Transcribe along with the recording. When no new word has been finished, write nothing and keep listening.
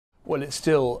Well, it's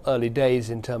still early days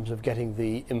in terms of getting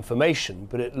the information,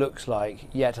 but it looks like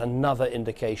yet another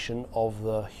indication of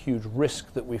the huge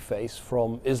risk that we face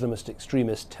from Islamist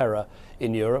extremist terror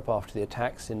in Europe after the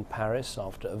attacks in Paris,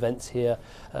 after events here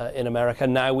in America.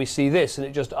 Now we see this, and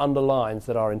it just underlines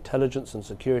that our intelligence and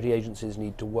security agencies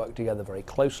need to work together very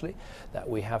closely, that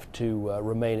we have to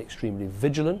remain extremely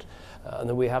vigilant, and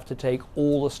that we have to take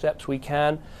all the steps we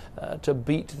can to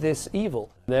beat this evil.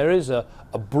 There is a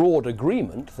broad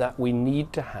agreement that we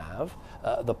need to have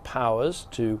the powers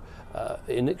to,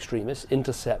 in extremis,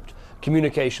 intercept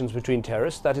communications between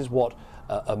terrorists. That is what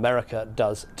America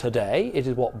does today. It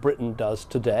is what Britain does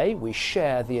today. We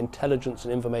share the intelligence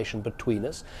and information between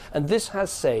us, and this has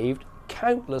saved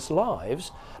countless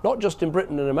lives, not just in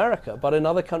Britain and America, but in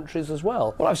other countries as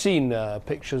well. Well, I've seen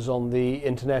pictures on the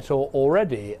internet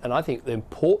already, and I think the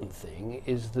important thing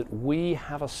is that we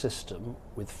have a system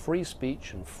with free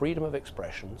speech and freedom of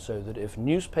expression, so that if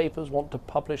newspapers want to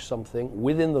publish something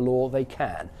within the law, they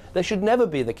can. There should never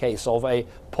be the case of a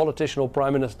politician or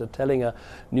prime minister telling a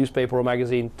newspaper or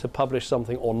magazine to publish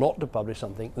something or not to publish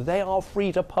something. They are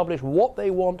free to publish what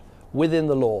they want within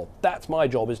the law. That's my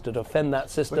job, is to defend that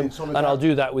system, and I'll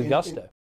do that with gusto.